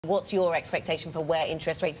What's your expectation for where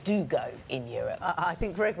interest rates do go in Europe? I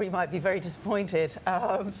think Gregory might be very disappointed.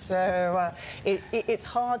 It's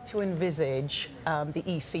hard to envisage the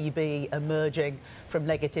ECB emerging from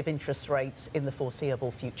negative interest rates in the foreseeable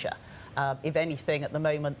future. If anything, at the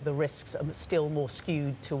moment, the risks are still more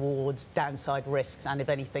skewed towards downside risks and, if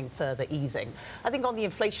anything, further easing. I think on the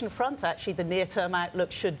inflation front, actually, the near-term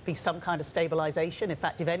outlook should be some kind of stabilisation. In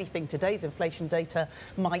fact, if anything, today's inflation data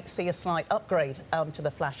might see a slight upgrade to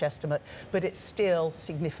the flash estimate, but it's still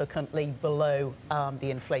significantly below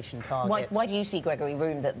the inflation target. Why do you see, Gregory,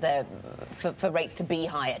 room that for rates to be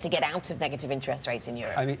higher, to get out of negative interest rates in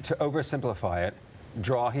Europe? I mean, to oversimplify it,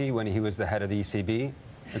 Draghi, when he was the head of the ECB,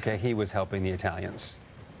 okay, he was helping the Italians.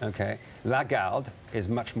 Okay, Lagarde is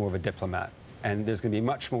much more of a diplomat, and there's going to be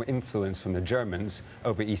much more influence from the Germans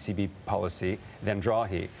over ECB policy than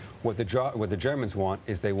Draghi. What the Germans want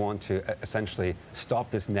is they want to essentially stop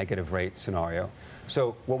this negative rate scenario.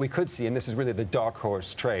 So what we could see, and this is really the dark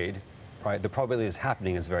horse trade, right? The probability is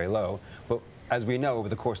happening is very low, but as we know, over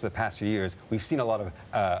the course of the past few years, we've seen a lot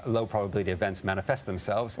of low probability events manifest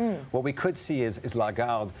themselves. What we could see is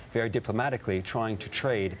Lagarde very diplomatically trying to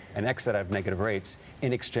trade an exit out of negative rates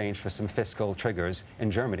in exchange for some fiscal triggers in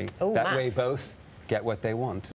Germany. That way both get what they want.